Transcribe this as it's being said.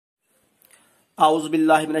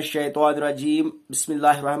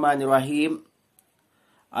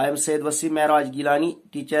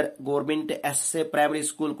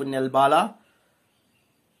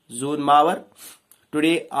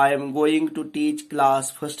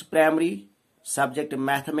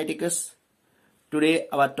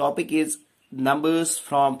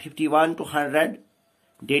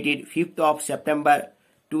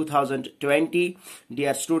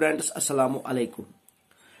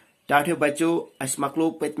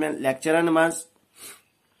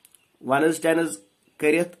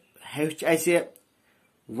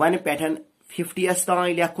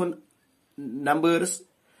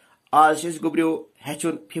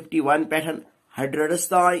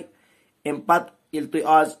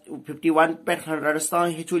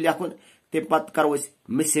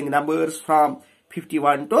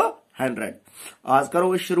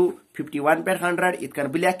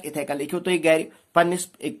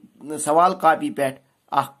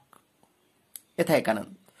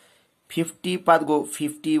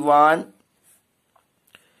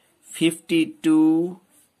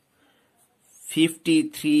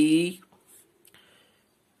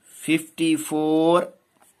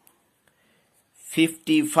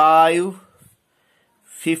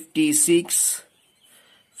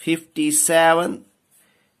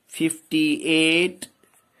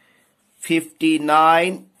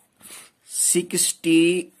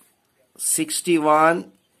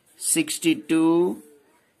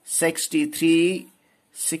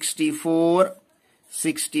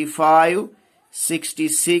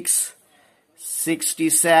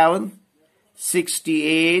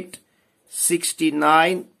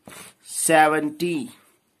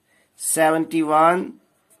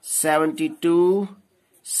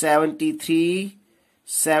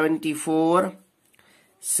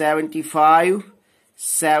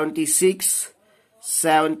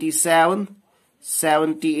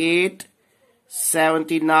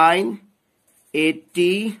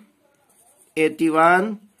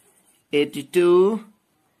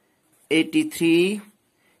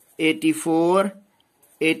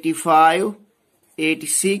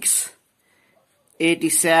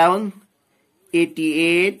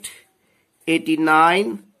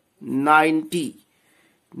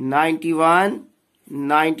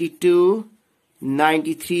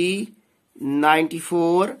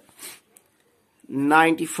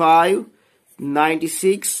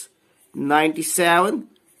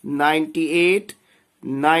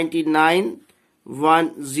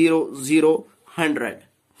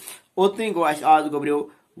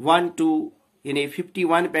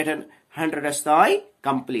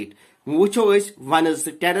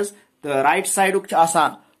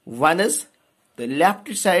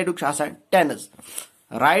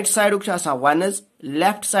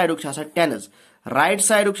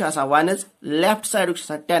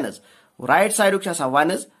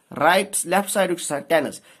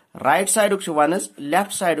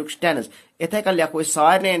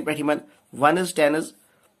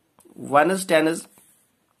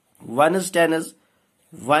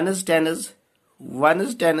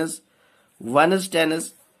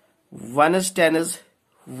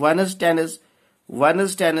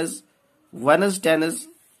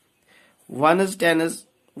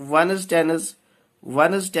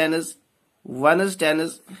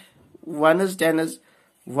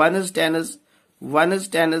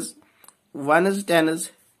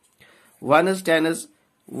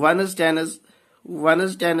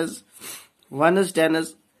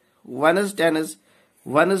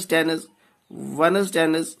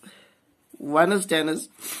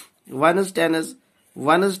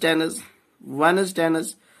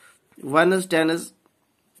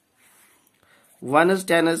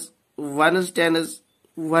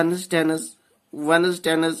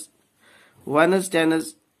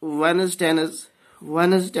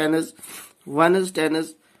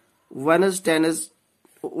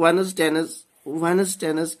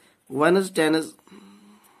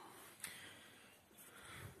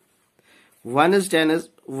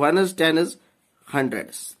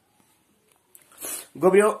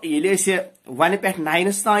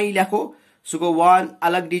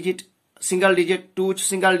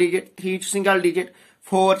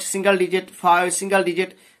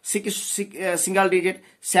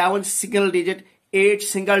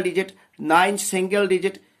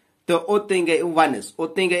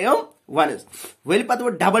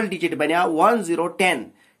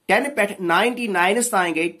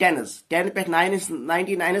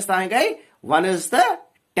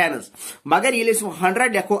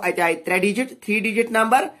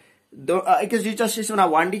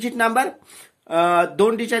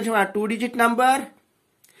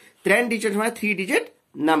3 digit 3 digit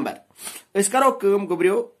number इस करो कम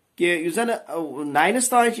गुब्रियो कि युजन 9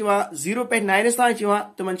 तान 0 पे 9 तान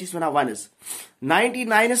तुमन वन वनस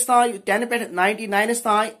 99 तान 10 पे 99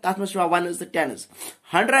 तान तथ मस वनस 10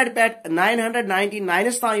 100 पे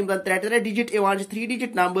 999 तान त्रे डिजिट 3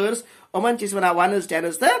 डिजिट नंबर्स उमन वन वनस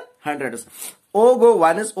 10 तो 100 O गो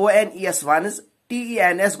वनस ONES वनस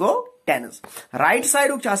TENS गो 10 राइट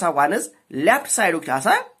साइड वनस लेफ्ट साइड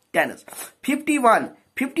 10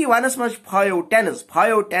 51 मज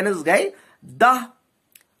 5 10 गई 10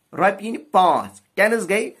 रपीन 5 10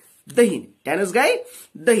 गई दहिन 10 गई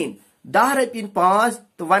दहिन 10 रपीन 5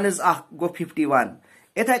 तो 1 गो 51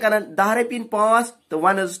 इथे कन 10 रपीन 5 तो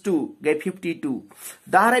 1 2 गई 52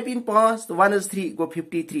 10 रपीन 5 तो 1 3 गो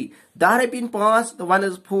 53 10 रपीन 5 तो 1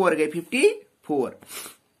 4 गई 54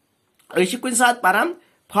 ऐसे कुछ साथ परम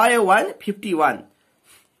 51 51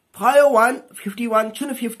 51 51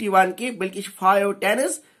 छुन 51 के बल्कि 5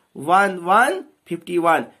 10 1 1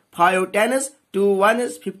 51 5 10 2 1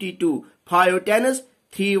 52 5 10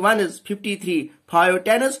 3 1 53 5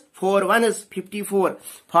 10 4 1 54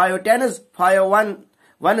 5 10 5 1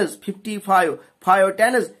 1 55 5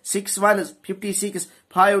 10 6 1 56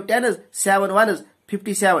 5 10 7 1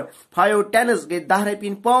 57 5 10 गए 10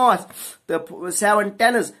 रपीन 5 तो 7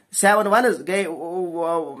 10 7 1 गए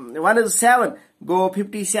 1 7 गो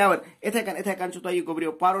 57 इथे कन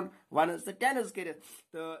गुब्रियो पारुन 1 10 कर